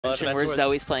Where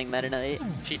Zoe's playing Meta Knight.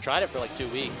 She tried it for like 2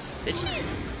 weeks. Did she?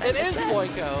 It is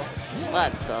Boiko.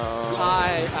 Let's go.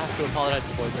 I have to apologize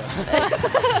to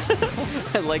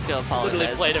Boiko. I'd like to apologize.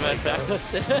 Literally played him and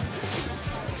backlisted.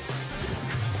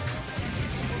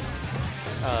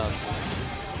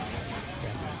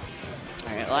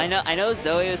 Alright, well I know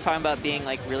Zoe was talking about being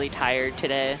like really tired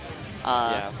today.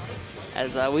 Yeah.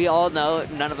 As we all know,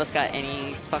 none of us got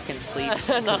any fucking sleep.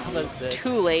 None of us did.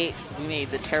 Too late. So we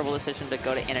made the terrible decision to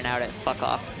go to In-N-Out at fuck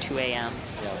off 2 a.m.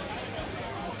 Yeah.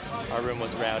 Our room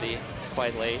was rowdy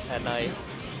quite late at night.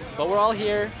 But we're all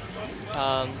here.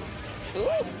 And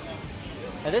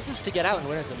this is to get out and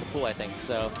winners in the pool, I think.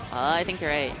 So. I think you're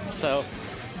right. So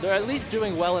they're at least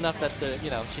doing well enough that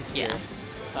she's here.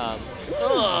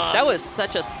 That was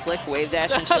such a slick wave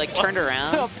dash, and she like turned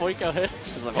around. Boiko hit.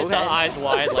 She's like, hit okay. the eyes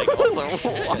wide, like, oh,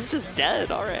 shit. I'm just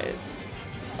dead. All right.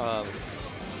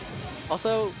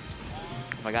 Also, oh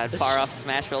my God, far off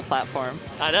Smashville platform.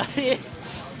 I know.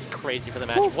 It's crazy for the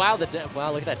match. Woo. Wow,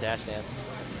 wow, look at that dash dance.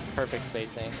 Perfect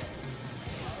spacing.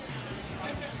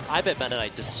 I bet Meta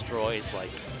Knight destroys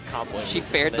like combo. She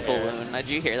fared the balloon. Did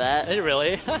you hear that? Did it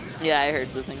really? Yeah, I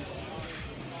heard the thing.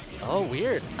 Oh,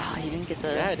 weird. Oh, you didn't get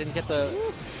the... Yeah, I didn't get the...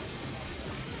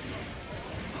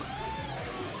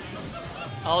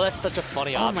 Oh, that's such a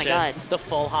funny option. Oh my God. The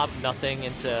full hop nothing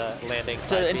into landing.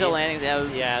 Into landings, yeah.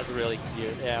 Yeah, it's really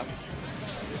cute, yeah.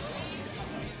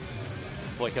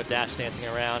 Boiko dash dancing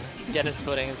around, getting his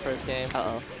footing in the first game.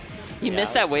 Uh-oh. He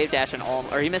missed that wave dash and all,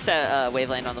 or he missed that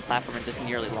wave land on the platform and just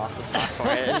nearly lost the stock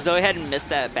for it. If Zoe hadn't missed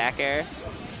that back air.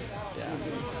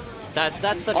 That's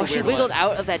such a weird she wiggled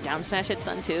out of that down smash hit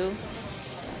stun too.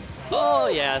 Oh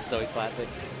yeah, Zoe classic.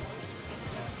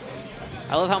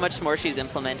 I love how much more she's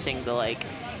implementing the like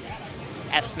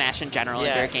F smash in general in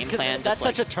their game plan. That's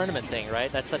such a tournament thing, right?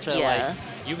 That's such a like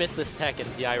you miss this tech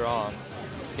and DI wrong,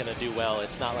 it's gonna do well.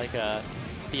 It's not like a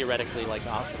theoretically like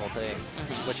optimal thing,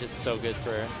 which is so good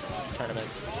for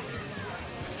tournaments.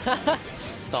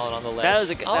 Stalling on the ledge. That was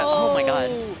a good. Oh my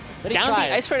God! Down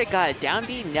B, I swear to God, down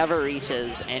B never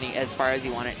reaches as far as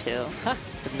you want it to.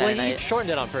 Well, he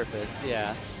shortened it on purpose.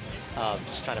 Yeah,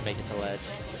 just trying to make it to ledge.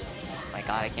 Oh my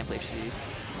God, I can't believe she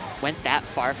went that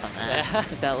far from that.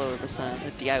 That lower percent.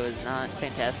 The DI was not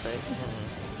fantastic.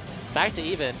 Back to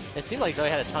even. It seemed like Zoe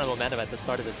had a ton of momentum at the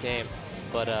start of this game,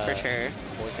 but for sure,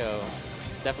 Boiko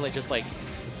definitely just like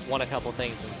won a couple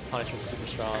things and punish was super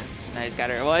strong. Now he's got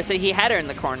her. Well, I say he had her in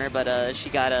the corner, but she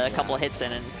got a couple hits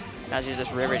in, and now she's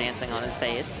just river dancing on his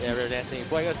face. Yeah, river dancing.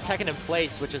 Boiko's teching in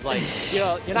place, which is like,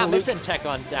 you're not missing tech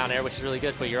on down air, which is really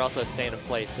good, but you're also staying in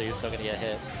place, so you're still gonna get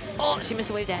hit. Oh, she missed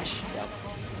the wave dash. Yep.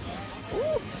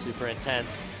 Ooh, super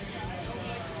intense.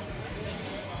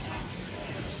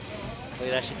 Look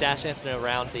at that, she dash dancing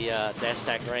around the dash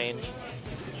attack range.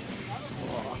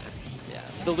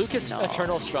 The Lucas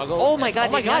Eternal struggle. Oh my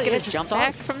God! Did he not get his jump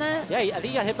back from that? Yeah, I think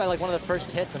he got hit by like one of the first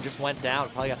hits and just went down.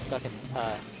 Probably got stuck in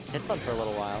hit stun for a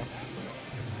little while.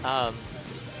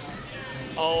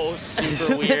 Oh,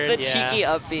 super weird. The cheeky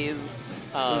up Bs.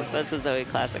 That's a Zoe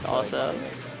classic also.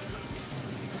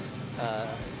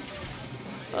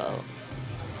 Uh-oh.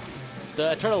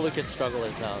 The Eternal Lucas struggle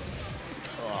is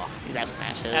these F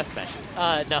smashes. F smashes.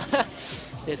 No.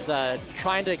 Is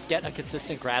trying to get a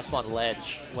consistent grasp on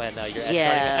ledge when you're edge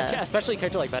guarding, especially a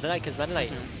character like Meta Knight, because Meta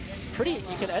Knight is pretty.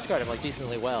 You can edge guard him like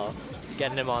decently well,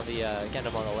 getting him on the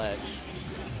ledge.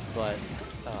 But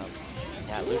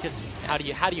yeah, Lucas, how do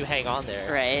you hang on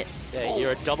there? Right. Yeah,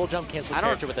 you're a double jump cancel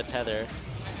character with a tether.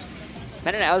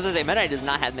 Meta Knight, I was gonna say Meta Knight does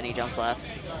not have many jumps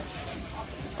left.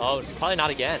 Oh, probably not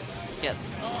again. Yep.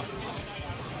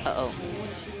 Uh-oh.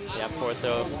 Yeah, forward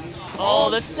throw. Oh,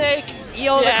 the snake!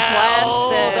 Yo, the classic!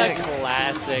 Oh, the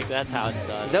classic. That's how it's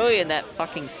done. Zoe and that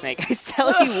fucking snake. I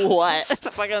tell you what.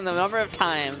 Fucking the number of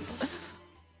times.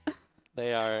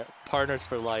 They are partners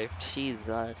for life.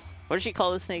 Jesus. What does she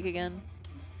call the snake again?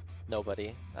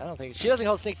 Nobody. I don't think. She doesn't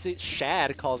call it snake.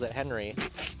 Shad calls it Henry.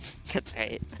 That's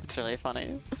right. That's really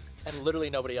funny. And literally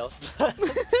nobody else does.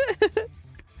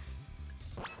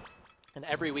 And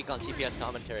every week on TPS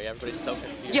commentary, everybody's so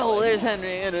confused. Yo, like, there's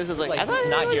Henry. And it's just like he's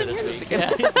not here this week.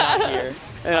 Yeah, he's not here.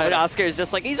 And Oscar's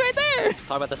just like, he's right there.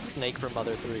 Talk about the snake from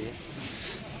Mother 3.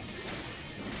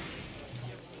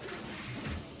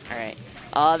 All right.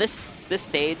 This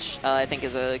stage, I think,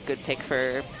 is a good pick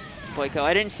for Boiko.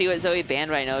 I didn't see what Zoe banned,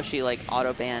 but I know she like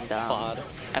auto banned FOD.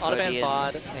 Auto banned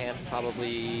FOD and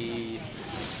probably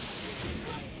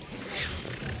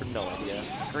no idea.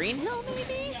 Green Hill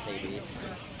maybe? Maybe.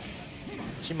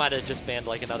 She might have just banned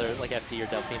like another like FD or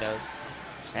Delfinos.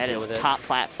 That is top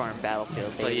platform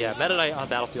Battlefield, baby. But yeah, Meta Knight on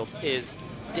Battlefield is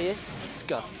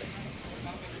disgusting.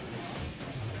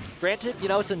 Granted, you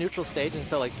know, it's a neutral stage, and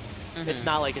so, like, it's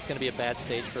not like it's going to be a bad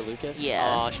stage for Lucas.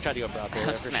 Yeah. Oh, she tried to go for up air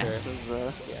there for sure. Was,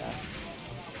 yeah.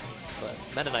 But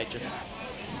Meta Knight just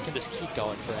can just keep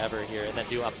going forever here and then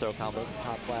do up throw combos to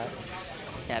top flat.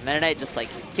 Yeah, Meta Knight just, like,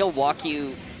 he'll walk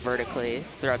you vertically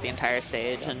throughout the entire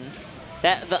stage, and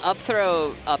the up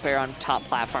throw up air on top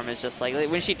platform is just, like,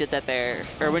 when she did that there,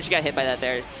 or when she got hit by that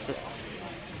there, it's just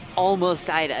almost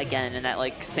died again in that,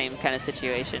 like, same kind of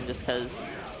situation just because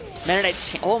Meta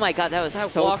Knight, oh my god, that was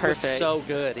so walk perfect. Was so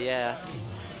good, yeah.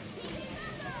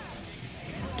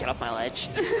 Get off my ledge.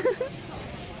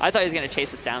 I thought he was going to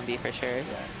chase with down B for sure. Yeah.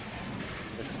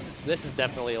 This is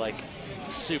definitely, like,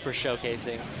 super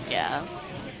showcasing. Yeah.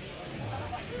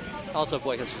 Also,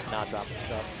 Boiko's just not dropping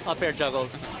stuff. Up air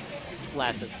juggles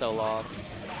lasted so long.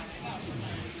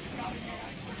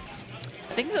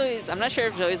 I think Zoe's, I'm not sure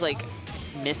if Zoe's, like,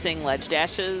 missing ledge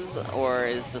dashes or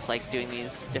is just, like, doing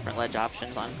these different ledge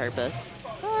options on purpose.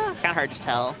 It's kind of hard to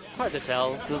tell. It's hard to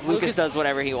tell. Because Lucas does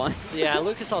whatever he wants. Yeah,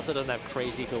 Lucas also doesn't have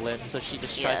crazy glints, so she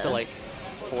just tries to, like,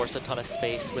 force a ton of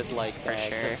space with, like,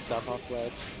 bags and stuff off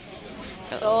ledge.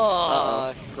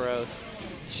 Oh, gross.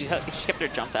 She kept her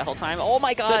jump that whole time. Oh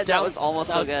my god, that was almost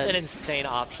so good. That was an insane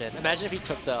option. Imagine if he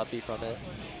took the up B from it.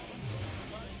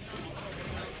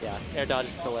 Yeah, air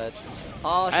dodges to ledge.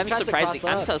 Oh, I'm so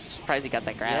surprised he got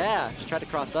that grab. Yeah, she tried to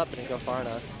cross up and didn't go far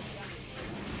enough.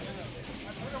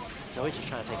 Zoe's just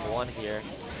trying to take one here.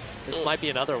 This might be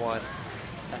another one.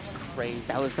 That's crazy.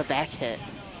 That was the back hit.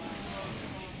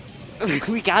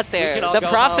 We got there. The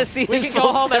prophecy home. is We can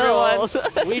go home, fulfilled.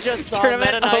 everyone. We just saw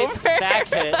Meta Knight back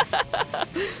hit.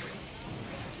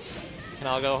 And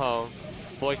I'll go home.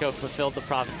 Boiko fulfilled the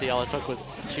prophecy. All it took was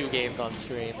 2 games on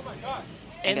stream.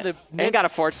 And got a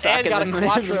fourth stock got in a the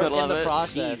quattro middle in the of it.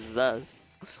 process. Jesus.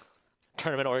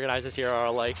 Tournament organizers here are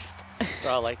like,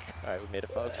 all right, we made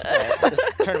it, folks.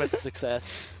 This tournament's a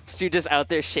success. Stu just out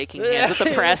there shaking hands with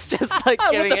the press, just like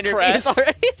giving interviews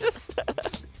already. Just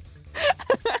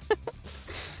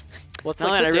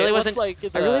I really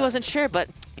wasn't sure, but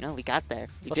you know, we got there.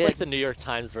 What's like the New York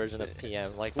Times version of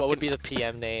PM? Like, what would be the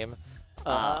PM name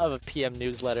of a PM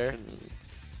newsletter?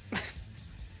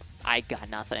 I got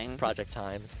nothing. Project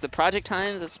Times. The Project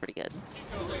Times, that's pretty good.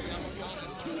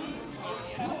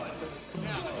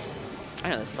 I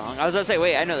know this song. I was gonna say,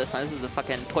 wait, I know this song. This is the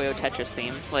fucking Puyo Tetris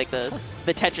theme. Like the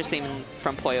Tetris theme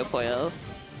from Puyo Puyo.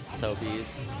 So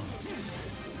bees.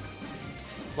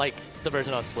 Like the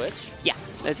version on Switch? Yeah.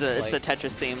 It's the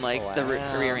Tetris theme, like the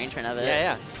rearrangement of it.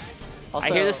 Yeah, yeah.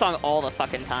 Also, I hear this song all the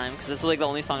fucking time because this is like the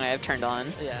only song I have turned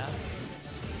on. Yeah.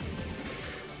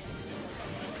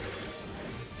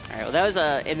 All right, well, that was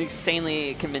an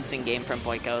insanely convincing game from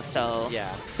Boiko, so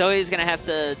yeah. Zoe's going to have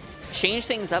to change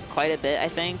things up quite a bit, I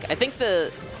think. I think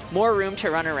the more room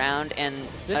to run around and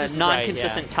a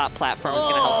non-consistent top platform is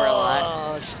going to help her a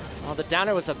lot. Oh, the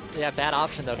downer was a bad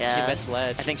option, though, because she missed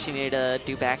ledge. I think she needed to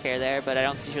do back air there, but I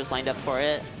don't think she was lined up for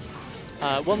it.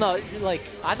 Well, no, like,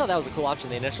 I thought that was a cool option,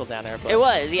 the initial down air, but it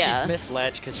was, yeah. She missed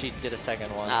ledge because she did a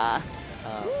second one.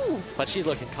 But she's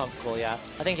looking comfortable, yeah.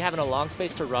 I think having a long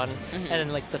space to run and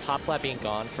then, like, the top flat being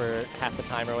gone for half the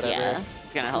time or whatever. Yeah,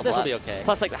 it's going to help. This will be okay.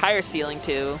 Plus, like, the higher ceiling,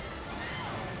 too.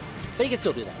 But you can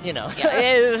still do that, you know. Yeah,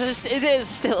 it is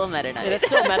still a Meta Knight. It is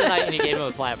still Meta Knight, and you gave him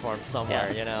a platform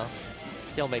somewhere, you know.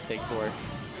 He'll make things work.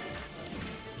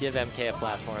 Give MK a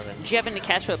platform. And did you happen to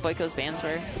catch what Boiko's bans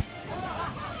were?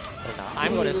 I don't know.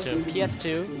 I'm going to assume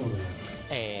PS2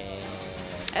 and...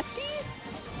 FD?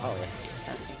 Oh, yeah.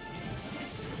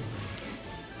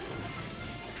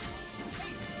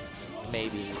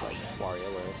 Maybe like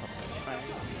WarioWare or something.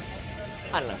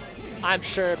 I don't know. I'm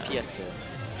sure PS2.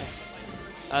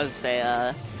 I was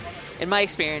say, in my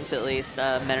experience at least,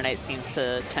 Meta Knight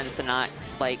tends to not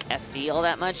like FD all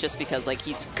that much, just because like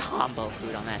he's combo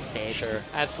food on that stage. Sure,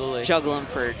 just absolutely. Juggle him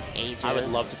for ages. I would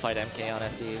love to fight MK on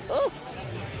FD. Oh,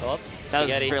 that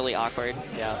was really awkward.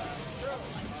 Yeah.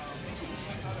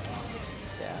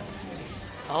 Yeah.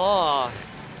 Oh,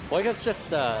 Boiko's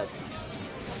just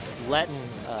letting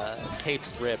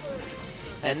Capes rip.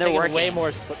 And they're working way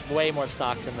more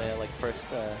stocks in the first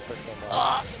game.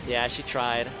 Yeah, she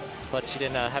tried, but she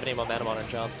didn't have any momentum on her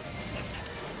jump.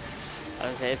 I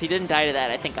was say if he didn't die to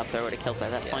that, I think up throw would have killed by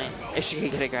that point. If she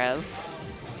could get a grab.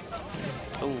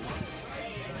 Ooh.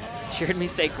 She heard me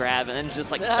say grab and then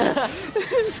just like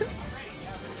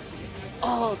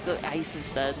oh, the ice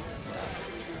instead.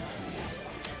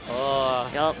 Oh,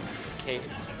 yup.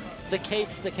 Capes. The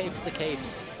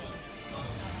capes.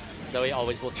 Zoe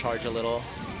always will charge a little.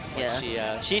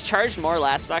 Yeah. She charged more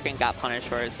last stock and got punished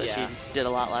for it, so she did a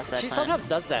lot less that time. She sometimes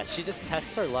does that. She just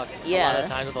tests her luck a lot of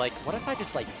times with like, what if I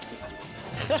just like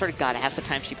I swear to God, half the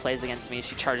time she plays against me,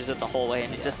 she charges it the whole way,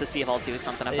 and just to see if I'll do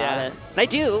something about it. And I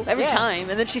do every time,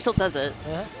 and then she still does it.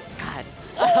 God,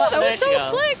 oh, that was so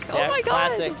slick! Oh my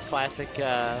God, classic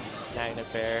magnet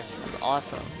bear. That was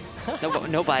awesome.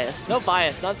 No bias. No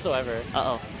bias, whatsoever.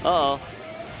 Uh-oh.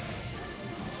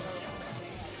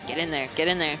 Get in there. Get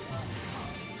in there.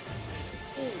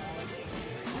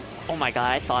 Oh my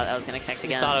God, I thought I was going to connect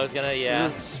again. You thought I was going to, yeah.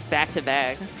 This is back to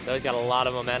back. So he's got a lot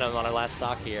of momentum on our last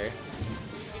stock here.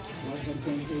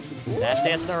 Dash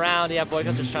dancing around. Yeah,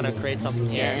 Boiko's just trying to create something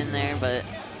here. Get in there, but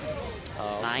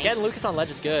nice. Getting Lucas on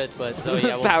ledge is good, but Zoe,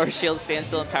 yeah. Power shield,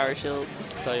 standstill, and power shield.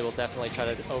 Zoe will definitely try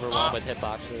to overwhelm with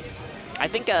hitboxes. I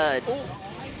think, there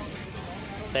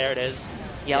it is.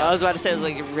 Yeah, what I was about to say is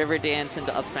like River Dance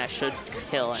into up smash should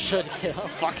kill. Should kill.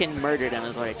 Fucking murdered him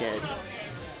is what it did.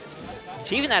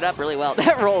 She evened that up really well.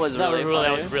 That roll was really funny.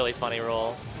 That was a really funny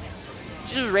roll.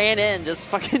 She just ran in, just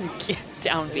fucking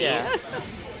down B. Yeah.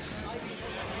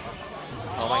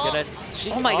 Oh my goodness.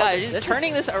 Oh my God, she's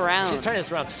turning this around. She's turning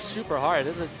this around super hard.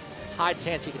 There's a high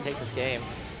chance she can take this game.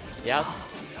 Yeah.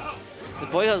 So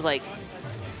Boiko's like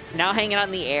now hanging out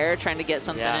in the air, trying to get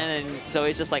something in, and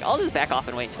Zoe's just like, I'll just back off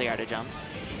and wait until Yarda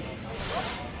jumps.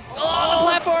 Oh, the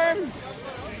platform!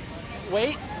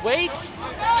 Wait. Jesus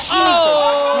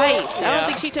Christ. I don't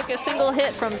think she took a single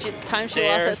hit from time she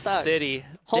lost that stock. City.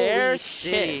 Holy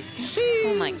shit.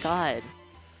 Oh my God.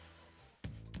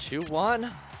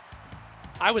 2-1.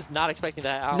 I was not expecting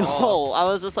that at all. No, I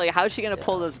was just like, how's she going to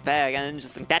pull this back? And then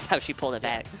just think, that's how she pulled it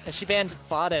back. And she banned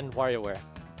FOD and WarioWare.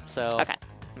 So okay,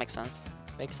 makes sense.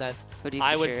 Makes sense.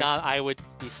 I would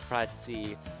be surprised to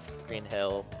see Green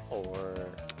Hill or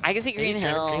I can see Green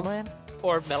Hill. Dreamland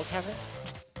or Metal Cavern.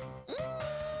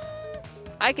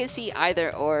 I could see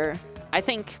either or. I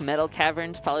think Metal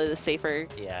Cavern's probably the safer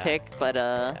pick, but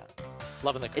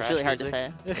loving the crash it's really hard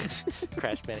music. to say.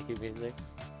 Crash Bandicoot music.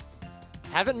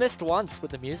 Haven't missed once with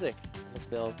the music in this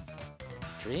build.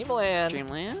 Dreamland.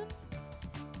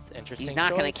 It's interesting. He's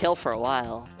not going to kill for a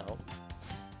while. No.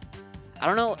 I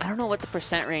don't know what the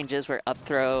percent range is where up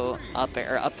throw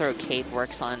cape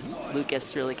works on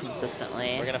Lucas really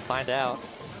consistently. We're gonna find out.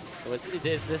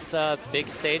 Is this big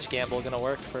stage gamble gonna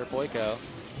work for Boiko?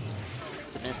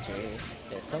 It's a mystery.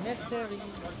 It's a mystery.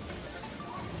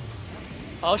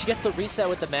 Oh, she gets the reset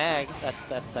with the mag. That's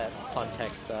that fun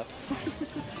tech stuff.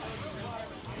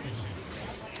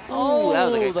 Oh, that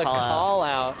was a good call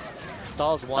out.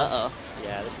 Stalls once.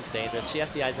 Yeah, this is dangerous. She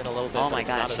SDIs in a little bit. Oh my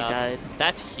God, she died.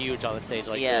 That's huge on the stage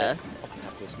like this. Oh my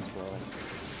God, Wispy's blowing.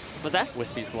 What's that?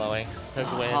 Wispy's blowing.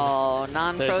 There's wind. Oh,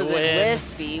 non-frozen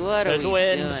Wispy. What are we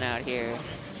doing out here?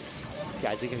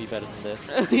 Guys, we can be better than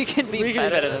this. we can be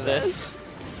better than this.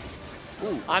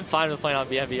 Ooh. I'm fine with playing on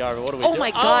BMVR, but what do we do? Oh my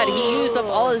God, he used up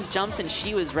all his jumps and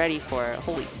she was ready for it.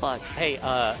 Holy fuck. Hey,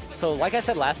 so like I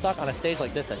said last stock, on a stage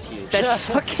like this, that's huge. That's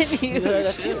fucking huge.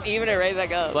 That's just even it right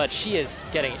back up. But she is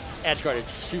getting edge guarded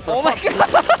super Oh my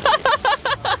God.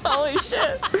 Holy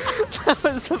shit. That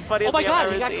was the funniest thing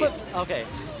I've ever seen. Got clipped. Okay.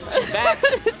 She's back.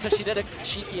 So she did a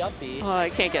cheeky up B. Oh, I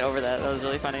can't get over that. That was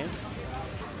really funny.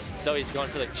 Zoe's going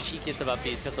for the cheekiest of up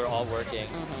Bs because they're all working.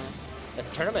 It's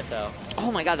tournament though.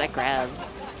 Oh my God, that grab.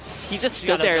 He just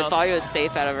stood there and thought he was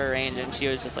safe out of her range, and she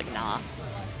was just like, nah.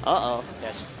 Uh-oh.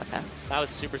 Yeah, okay. That was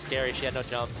super scary. She had no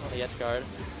jump on the edge guard.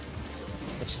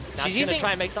 She's using, gonna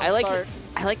try and make something start.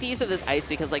 I like the use of this ice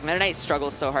because like Meta Knight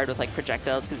struggles so hard with like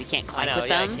projectiles because he can't clank with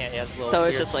them. So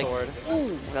it's just like,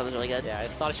 ooh, that was really good. Yeah, I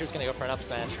thought she was gonna go for an up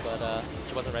smash, but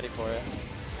she wasn't ready for it.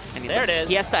 And there it is.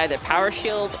 He has to either power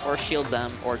shield or shield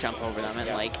them or jump over them, and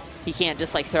like he can't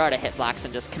just like throw out a hitbox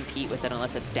and just compete with it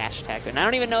unless it's dash attack. And I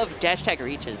don't even know if dash attack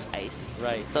reaches ice.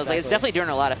 Right. So it's like it's definitely doing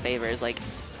a lot of favors, like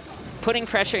putting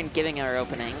pressure and giving her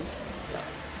openings.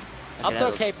 Up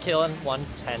throw cape killing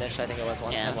 110-ish, I think it was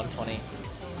 110, 120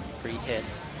 pre-hit.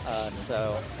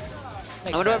 So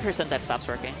I wonder what percent that stops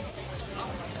working.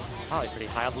 Probably pretty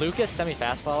high. Lucas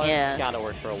semi-fastballer. Yeah. Gotta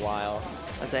work for a while.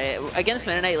 I say against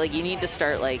Meta Knight, like you need to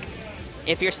start like,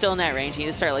 if you're still in that range, you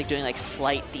need to start like doing like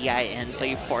slight DI in, so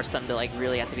you force them to like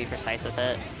really have to be precise with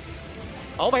it.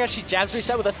 Oh my gosh, she jabs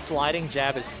reset with a sliding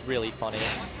jab is really funny.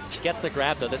 She gets the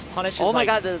grab though. This punish is oh my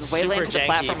God, like the way land to the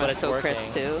platform was so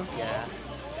crisp too. Yeah.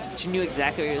 She knew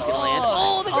exactly where he was gonna land.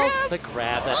 Oh, the grab! The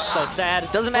grab, that's so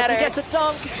sad. Doesn't matter. To get the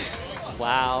dunk.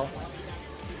 Wow.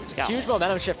 Huge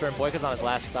momentum shifter, and Boiko's on his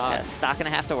last stock. Yeah, stock gonna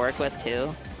have to work with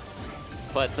too.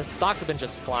 But the stocks have been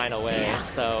just flying away,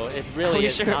 so it really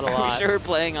is not a lot. Are we sure we're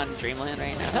playing on Dreamland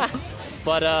right now?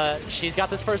 But she's got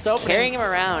this first opening. Carrying him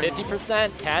around.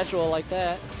 50%, casual like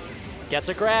that. Gets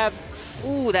a grab.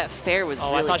 Ooh, that fair was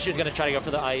really... I thought she was going to try to go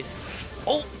for the ice.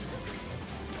 Oh!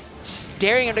 Just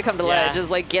daring him to come to ledge.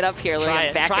 Just like, get up here, let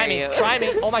him back at you. Try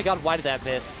me. Oh my god, why did that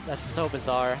miss? That's so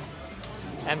bizarre.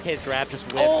 MK's grab just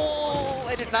whipped. Oh,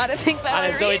 I did not think that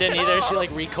would Zoe didn't either. She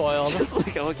like recoiled. Just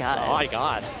like, oh god. Oh my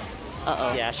god.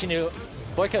 Uh-oh. Yeah, she knew.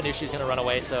 Boiko knew she was going to run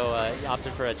away, so he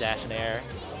opted for a dash and air.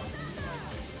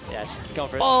 Yeah, she's going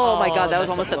for it. Oh my god, that was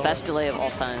almost the best delay of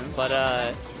all time.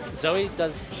 But Zoe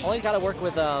only got to work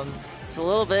with just a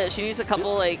little bit. She needs a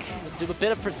couple do a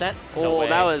bit of percent. Oh,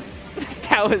 that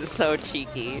was so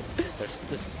cheeky.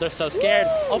 They're so scared.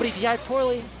 Oh, but he DI'd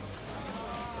poorly.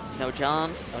 No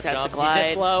jumps. No Has jump. to glide. He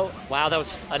did slow. Wow, that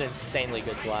was an insanely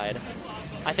good glide.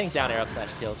 I think down air up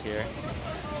smash kills here.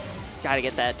 Got to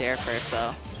get that dare first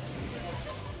though.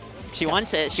 She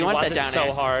wants it. She wants that down air.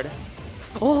 So hard.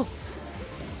 Oh.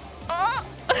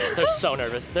 They're so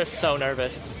nervous. They're so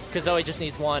nervous. Because Zoe just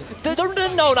needs one. No,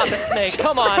 not the snake.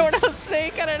 Come on. No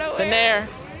snake. I don't know. The nair.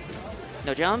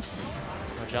 No jumps.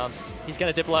 No jumps. He's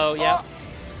gonna dip low. Yeah.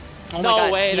 Oh no my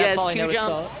god. way. He has 2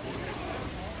 jumps.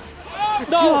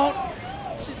 No.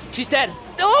 She's dead.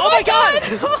 Oh my god.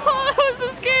 That was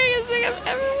the scariest thing I've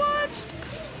ever watched.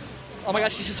 Oh my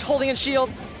god. She's just holding in shield.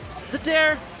 The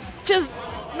dare. Just.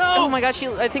 No. Oh my god.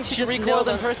 I think she just recoiled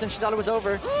in person. She thought it was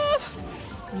over.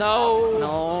 No.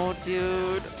 No,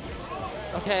 dude.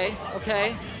 Okay.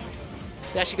 Okay.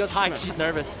 Yeah, she goes high because she's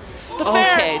nervous. The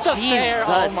okay, fair. Jesus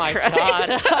Oh my Christ. god.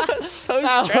 That was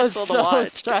so stressful to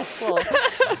watch. Stressful.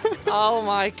 Oh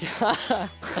my god.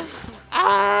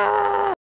 Ah!